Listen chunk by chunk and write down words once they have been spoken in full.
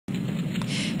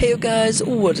Hey guys,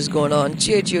 what is going on?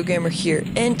 G.I. Gamer here,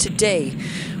 and today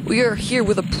we are here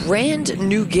with a brand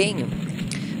new game.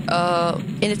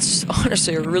 And it's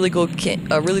honestly a really cool game.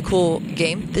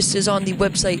 This is on the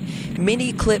website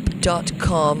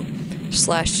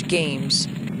miniclip.com/games,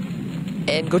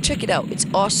 and go check it out. It's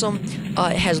awesome.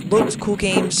 It has loads of cool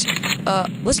games.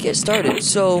 Let's get started.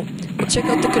 So we'll check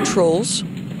out the controls.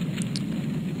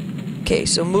 Okay,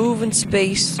 so move and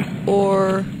space,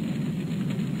 or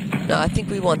no, I think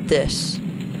we want this.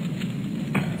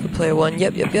 For player one,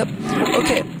 yep.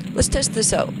 Okay, let's test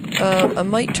this out. I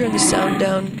might turn the sound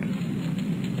down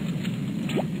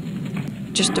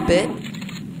just a bit,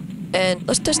 and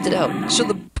let's test it out. So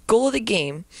the goal of the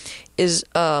game is,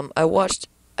 I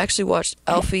actually watched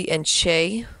Alfie and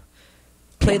Che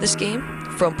play this game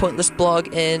from Pointless Blog,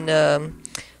 and I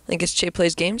think it's Che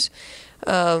Plays Games.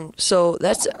 So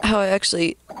that's how I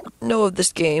actually know of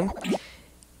this game.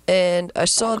 And I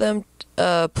saw them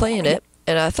playing it,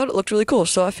 and I thought it looked really cool,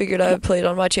 so I figured I would play it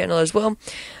on my channel as well.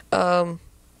 Let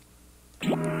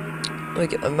me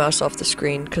get my mouse off the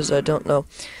screen, because I don't know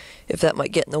if that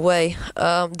might get in the way.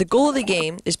 The goal of the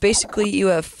game is basically you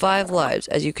have 5 lives,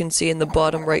 as you can see in the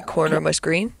bottom right corner of my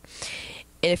screen.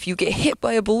 And if you get hit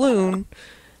by a balloon,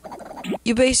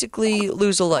 you basically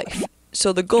lose a life.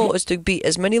 So the goal is to beat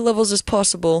as many levels as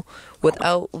possible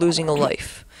without losing a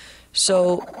life.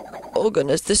 So, oh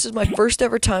goodness, this is my first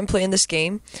ever time playing this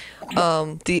game.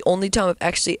 The only time I've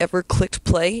actually ever clicked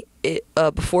play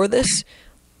before this,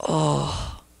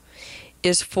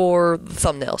 is for the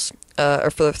thumbnails,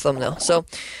 or for the thumbnail. So,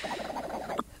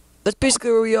 that's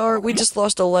basically where we are. We just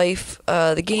lost a life.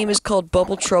 The game is called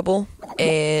Bubble Trouble,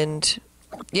 and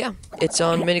yeah, it's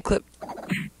on Miniclip.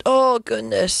 Oh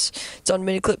goodness, it's on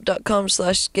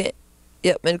miniclip.com/game.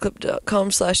 Yep,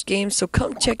 miniclip.com/games. So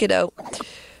come check it out.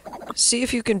 See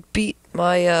if you can beat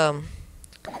my, I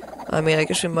mean, I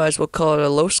guess we might as well call it a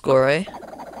low score, eh?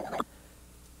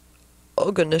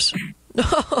 Oh, goodness. No!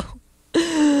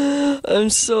 I'm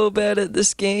so bad at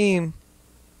this game.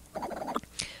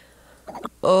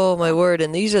 Oh, my word,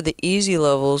 and these are the easy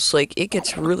levels. Like, it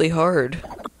gets really hard.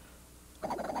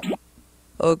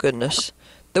 Oh, goodness.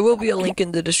 There will be a link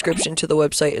in the description to the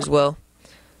website as well.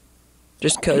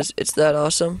 Just 'cause it's that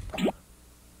awesome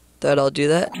that I'll do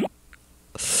that.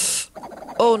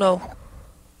 Oh no.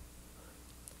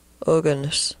 Oh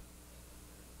goodness.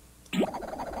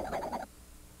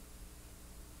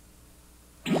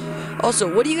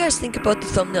 Also, what do you guys think about the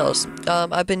thumbnails?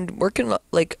 I've been working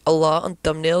like a lot on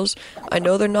thumbnails. I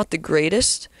know they're not the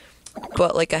greatest,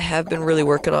 but like I have been really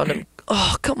working on them.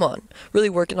 Oh, come on. Really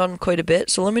working on them quite a bit.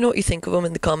 So let me know what you think of them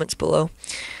in the comments below.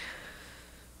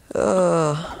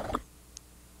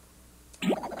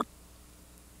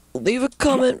 Leave a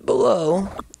comment below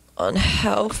on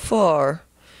how far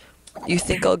you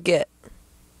think I'll get.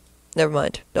 Never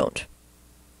mind, don't.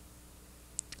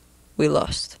 We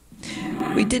lost.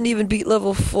 We didn't even beat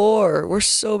level 4. We're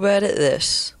so bad at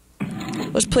this.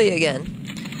 Let's play again.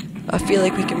 I feel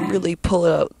like we can really pull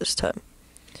it out this time.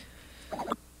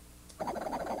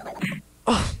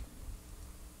 Oh.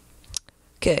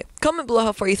 Okay, comment below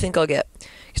how far you think I'll get.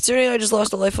 Considering I just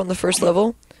lost a life on the first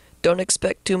level, don't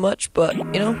expect too much, but,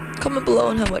 you know, comment below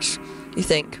on how much you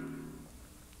think.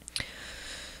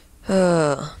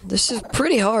 This is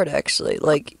pretty hard, actually.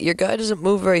 Like, your guy doesn't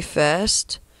move very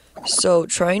fast, so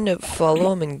trying to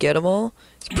follow him and get them all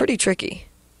is pretty tricky.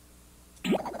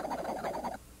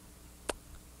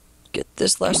 Get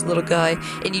this last little guy,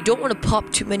 and you don't want to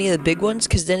pop too many of the big ones,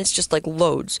 because then it's just like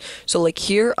loads. So like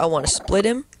here, I want to split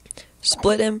him,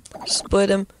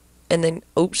 and then,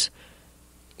 oops.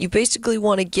 You basically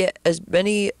want to get as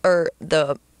many, or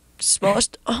the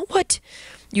smallest, what?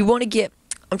 You want to get,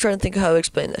 I'm trying to think of how to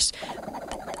explain this.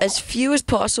 As few as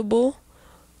possible,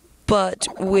 but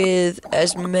with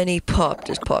as many popped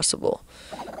as possible.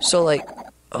 So like,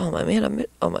 oh my man,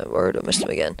 oh my word, I missed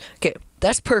him again. Okay,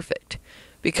 that's perfect.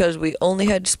 Because we only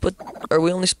had to split, or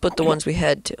we only split the ones we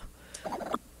had to.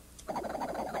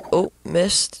 Oh,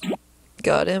 missed.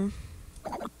 Got him.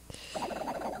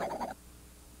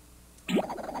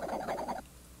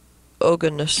 Oh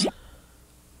goodness.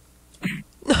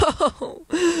 No!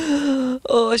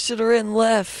 Oh, I should have ran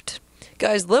left.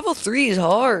 Guys, level 3 is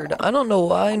hard. I don't know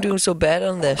why I'm doing so bad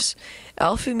on this.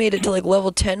 Alfie made it to like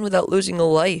level 10 without losing a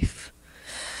life.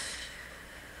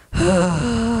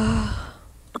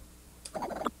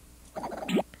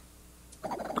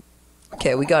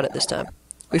 Okay, we got it this time.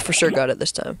 We for sure got it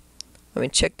this time. I mean,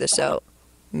 check this out.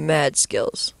 Mad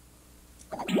skills.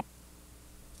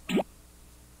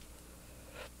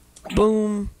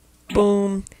 Boom,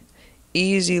 boom,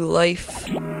 easy life.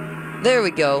 There we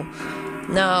go.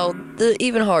 Now, the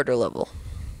even harder level.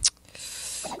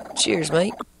 Cheers,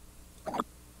 mate.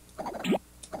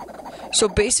 So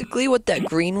basically what that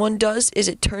green one does is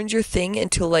it turns your thing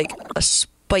into like a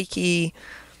spiky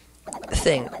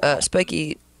thing.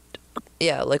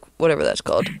 Yeah, like whatever that's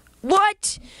called.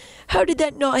 What? How did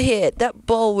that not hit? That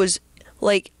ball was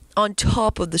like on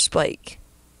top of the spike.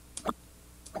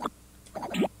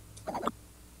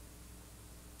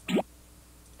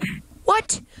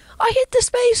 What? I hit the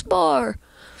space bar.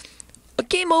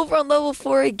 Game over on level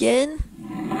 4 again?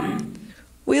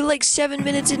 We're like 7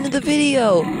 minutes into the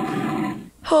video.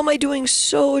 How am I doing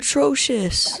so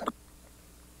atrocious?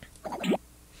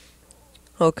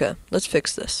 Okay, let's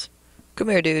fix this. Come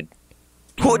here, dude.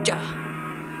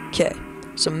 Okay,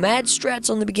 some mad strats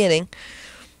on the beginning.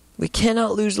 We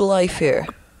cannot lose a life here.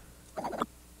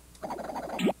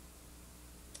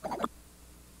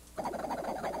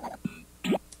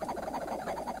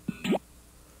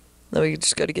 Now we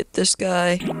just gotta get this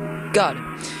guy. Got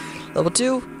him. Level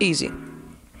 2, easy.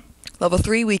 Level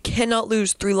 3, we cannot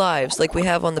lose 3 lives like we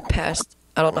have on the past,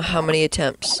 I don't know how many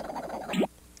attempts.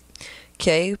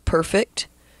 Okay, perfect.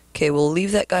 Okay, we'll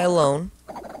leave that guy alone.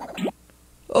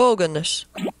 Oh, goodness.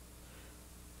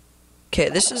 Okay,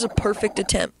 this is a perfect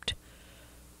attempt.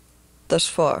 Thus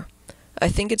far. I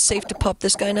think it's safe to pop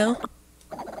this guy now.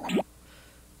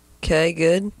 Okay,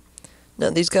 good. Now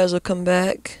these guys will come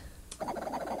back.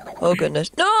 Oh, goodness.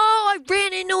 No! I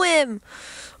ran into him!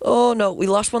 Oh, no. We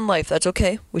lost 1 life. That's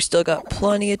okay. We still got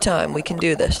plenty of time. We can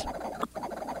do this.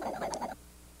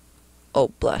 Oh,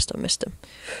 blast. I missed him.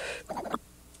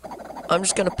 I'm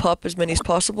just gonna pop as many as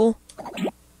possible.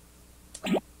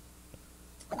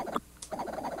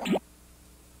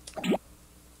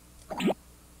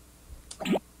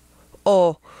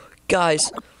 Oh,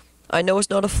 guys. I know it's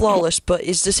not a flawless, but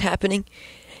is this happening?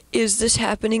 Is this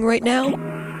happening right now?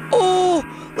 Oh!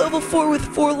 Level 4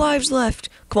 with 4 lives left.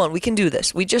 Come on, we can do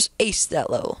this. We just aced that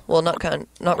level. Well, not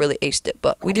really aced it,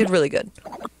 but we did really good.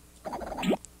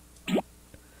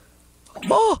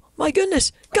 Oh, my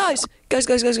goodness. Guys.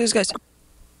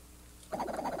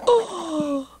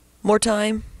 Oh, more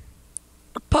time.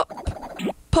 Pop.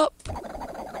 Pop.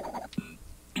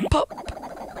 Pop.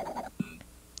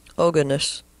 Oh,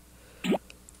 goodness.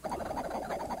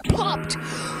 Popped.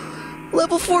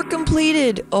 Level 4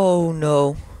 completed. Oh,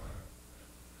 no.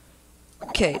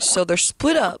 Okay, so they're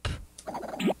split up.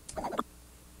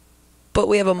 But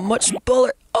we have a much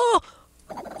smaller... Oh!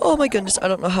 Oh my goodness, I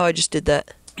don't know how I just did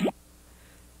that.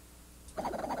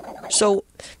 So,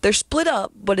 they're split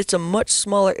up, but it's a much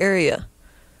smaller area.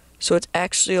 So it's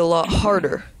actually a lot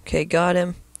harder. Okay, got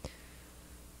him.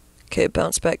 Okay,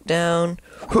 bounce back down.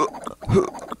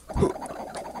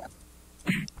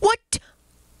 What?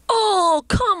 Oh,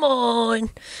 come on!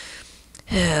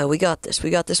 Yeah, we got this.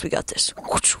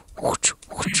 What?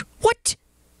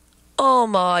 Oh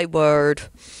my word.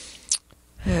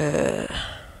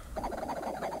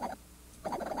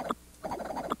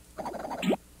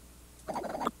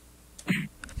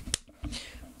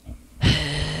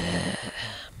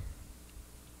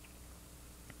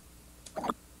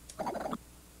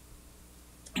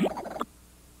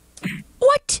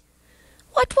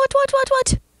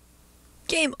 What?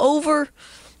 Game over?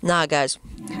 Nah, guys.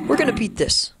 We're gonna beat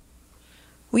this.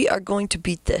 We are going to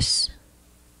beat this.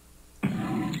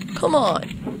 Come on.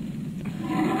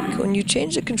 Can you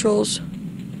change the controls?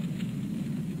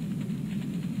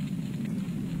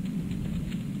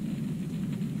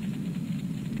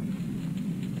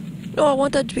 No, I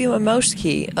want that to be my mouse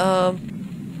key. We'll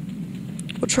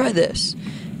try this.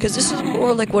 Because this is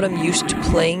more like what I'm used to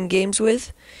playing games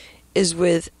with. Is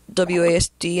with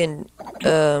WASD and,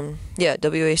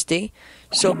 WASD.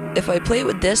 So, if I play it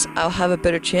with this, I'll have a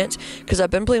better chance. Because I've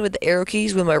been playing with the arrow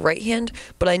keys with my right hand,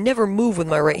 but I never move with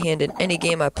my right hand in any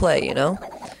game I play, you know?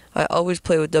 I always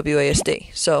play with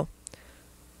WASD. So,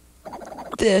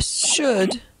 this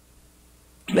should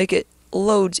make it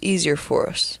loads easier for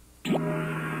us.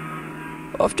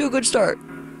 Off to a good start.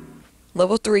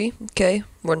 Level 3, okay.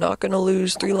 We're not going to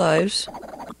lose 3 lives.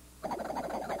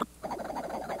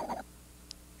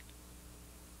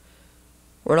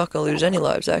 We're not going to lose any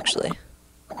lives, actually.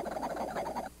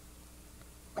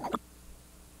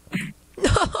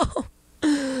 No!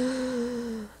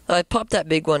 I popped that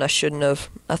big one. I shouldn't have.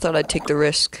 I thought I'd take the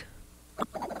risk.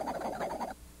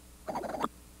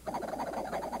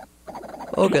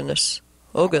 Oh, goodness.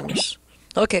 Oh, goodness.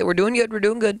 Okay, we're doing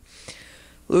good.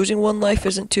 Losing 1 life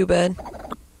isn't too bad.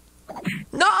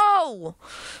 No!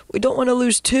 We don't want to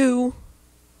lose 2.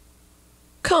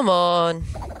 Come on.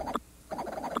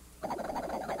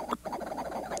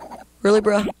 Really,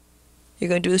 bruh? You're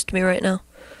gonna do this to me right now?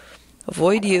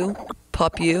 Avoid you.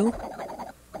 Pop you.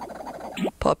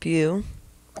 Pop you.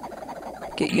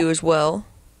 Get you as well.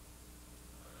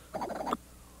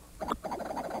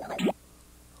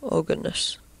 Oh,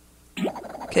 goodness.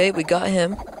 Okay, we got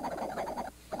him.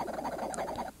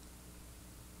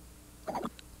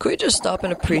 Could we just stop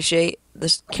and appreciate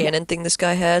this cannon thing this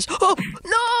guy has? Oh,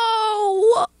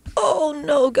 no! Oh,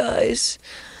 no, guys.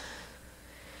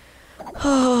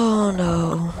 Oh,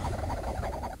 no.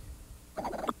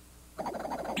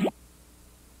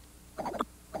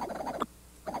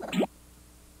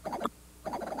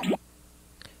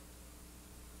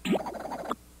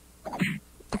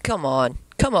 Come on.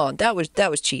 Come on. That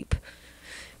was cheap.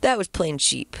 That was plain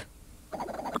cheap.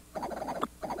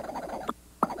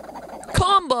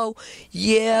 Combo!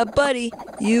 Yeah, buddy.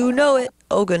 You know it.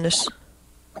 Oh, goodness.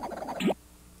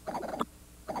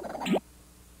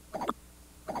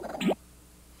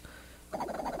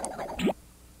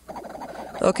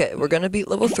 Okay, we're gonna beat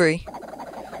level 3.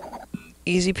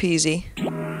 Easy peasy.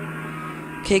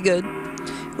 Okay, good.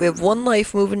 We have 1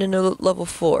 life moving into level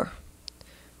 4.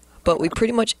 But we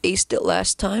pretty much aced it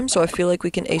last time, so I feel like we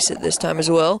can ace it this time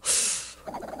as well.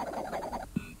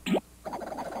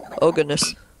 Oh,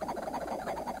 goodness.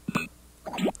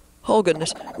 Oh,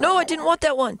 goodness. No, I didn't want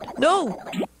that one. No!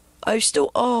 I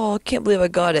can't believe I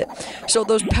got it. So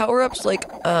those power-ups, like,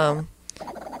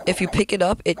 if you pick it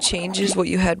up, it changes what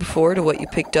you had before to what you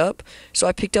picked up. So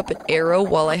I picked up an arrow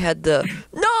while I had the...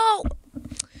 No!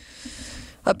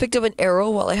 I picked up an arrow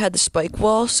while I had the spike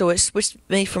wall, so it switched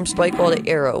me from spike wall to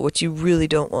arrow, which you really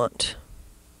don't want.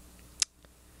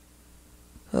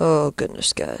 Oh,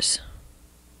 goodness, guys.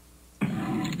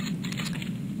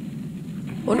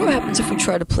 Wonder what happens if we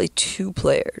try to play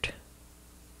 2-playered.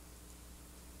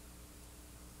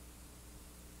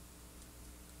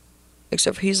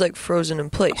 Except for he's, like, frozen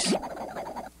in place.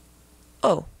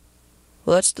 Oh.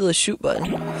 Well, that's still a shoot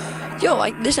button.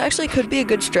 Yo, this actually could be a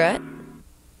good strat.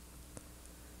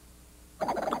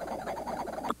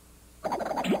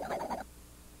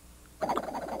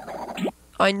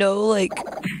 I know, like,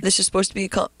 this is supposed to be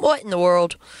a what in the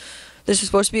world? This is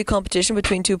supposed to be a competition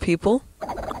between 2 people.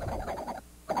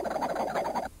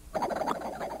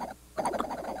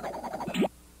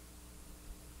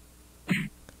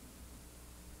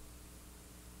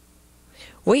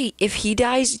 Wait, if he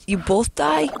dies, you both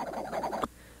die?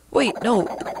 Wait, no,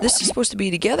 this is supposed to be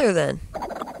together then.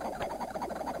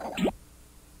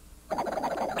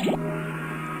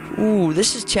 Ooh,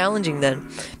 this is challenging then,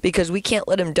 because we can't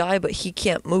let him die, but he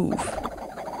can't move.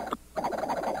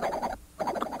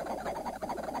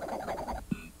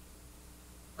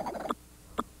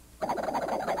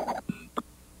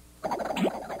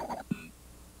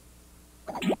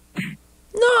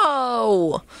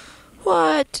 No!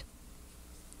 What?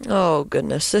 Oh,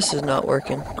 goodness, this is not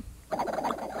working.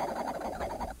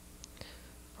 I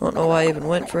don't know why I even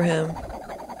went for him.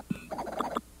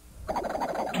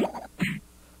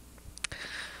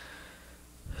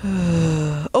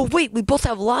 Oh, wait, we both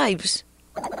have lives.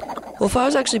 Well, if I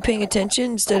was actually paying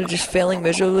attention instead of just failing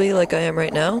miserably like I am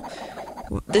right now,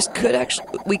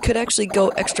 we could actually go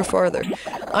extra farther.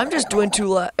 I'm just doing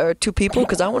 2 people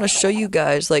because I want to show you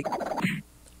guys, like,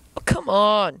 oh, come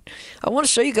on. I want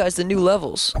to show you guys the new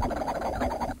levels.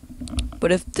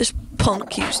 But if this punk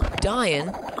keeps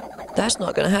dying, that's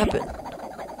not going to happen.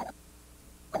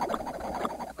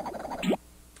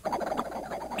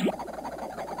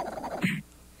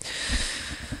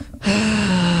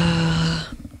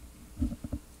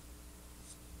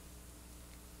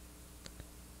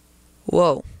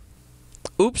 Whoa.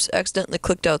 Oops, accidentally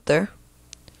clicked out there.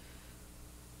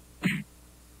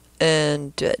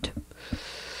 And dead.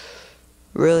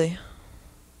 Really?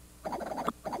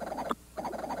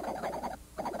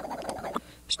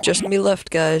 It's just me left,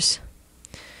 guys.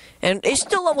 And it's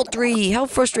still level 3. How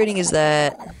frustrating is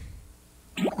that?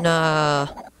 Nah.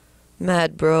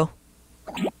 Mad, bro.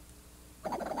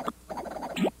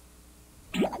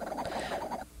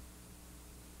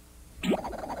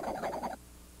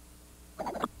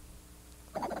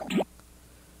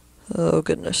 Oh,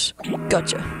 goodness.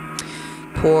 Gotcha.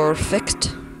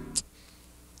 Perfect.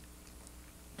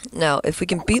 Now, if we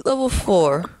can beat level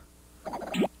 4,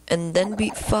 and then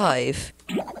beat 5,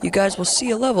 you guys will see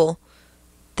a level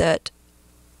that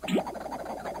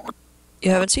you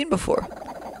haven't seen before.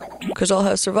 Because I'll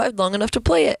have survived long enough to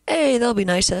play it. Hey, that'll be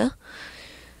nice, huh?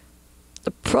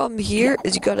 The problem here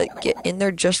is you gotta get in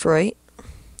there just right.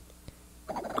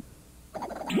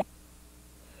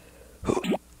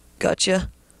 Gotcha.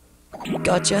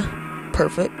 Gotcha.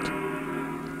 Perfect.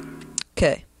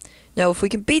 Okay. Now, if we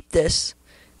can beat this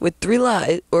with 3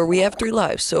 lives, or we have 3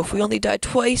 lives, so if we only die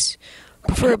twice,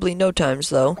 preferably no times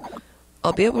though,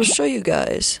 I'll be able to show you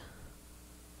guys.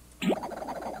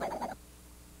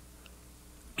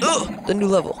 the new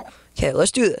level. Okay,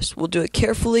 let's do this. We'll do it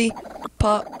carefully.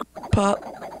 Pop, pop.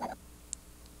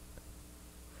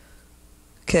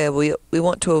 Okay, we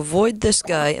want to avoid this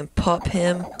guy and pop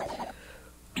him.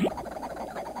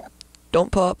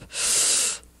 Don't pop.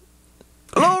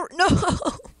 Oh, no!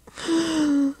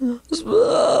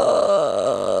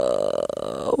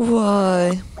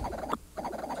 Why?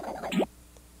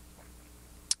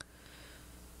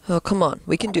 Oh, come on.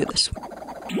 We can do this.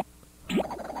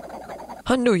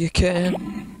 I know you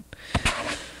can.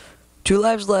 2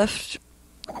 lives left.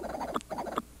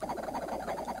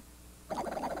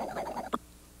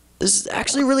 This is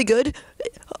actually really good.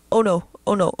 Oh no,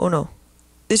 oh no, oh no.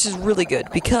 This is really good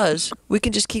because we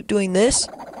can just keep doing this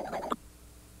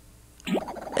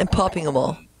and popping them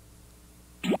all.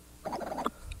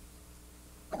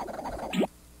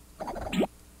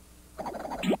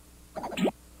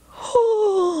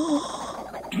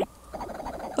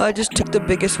 I just took the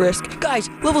biggest risk. Guys,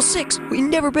 level 6! We've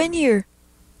never been here!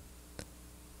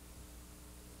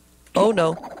 Oh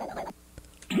no.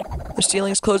 The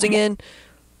ceiling's closing in.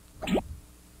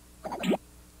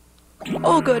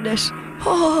 Oh goodness.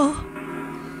 Oh.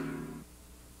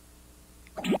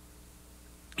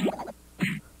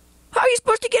 How are you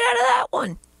supposed to get out of that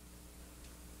one?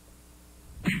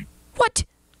 What?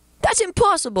 That's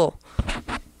impossible.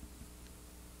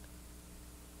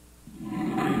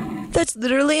 That's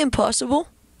literally impossible.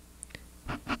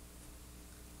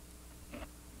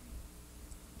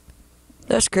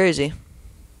 That's crazy.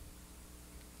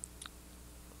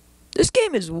 This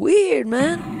game is weird,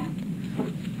 man.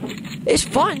 It's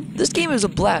fun. This game is a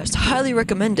blast. Highly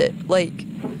recommend it. Like,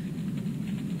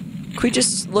 can we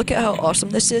just look at how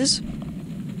awesome this is?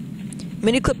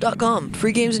 Miniclip.com.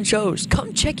 Free games and shows.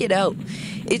 Come check it out.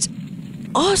 It's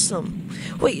awesome.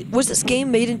 Wait, was this game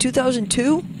made in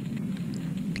 2002?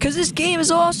 Because this game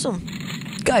is awesome.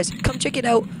 Guys, come check it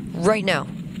out right now.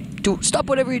 Stop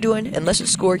whatever you're doing, unless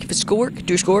it's schoolwork. If it's schoolwork,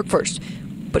 do schoolwork first.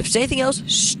 But if it's anything else,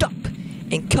 stop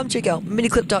and come check out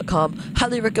miniclip.com.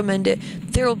 Highly recommend it.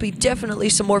 There will be definitely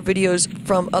some more videos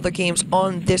from other games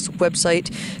on this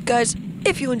website. Guys,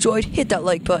 if you enjoyed, hit that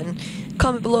like button.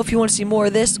 Comment below if you want to see more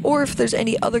of this, or if there's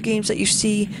any other games that you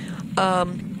see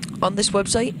on this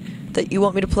website that you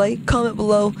want me to play. Comment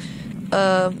below.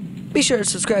 Be sure to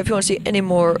subscribe if you want to see any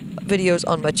more videos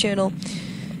on my channel.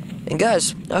 And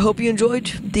guys, I hope you enjoyed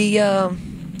the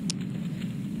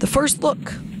first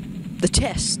look, the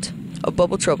test of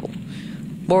Bubble Trouble.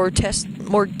 More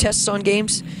tests on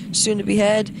games soon to be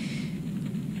had.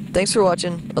 Thanks for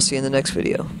watching. I'll see you in the next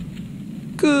video.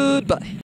 Goodbye.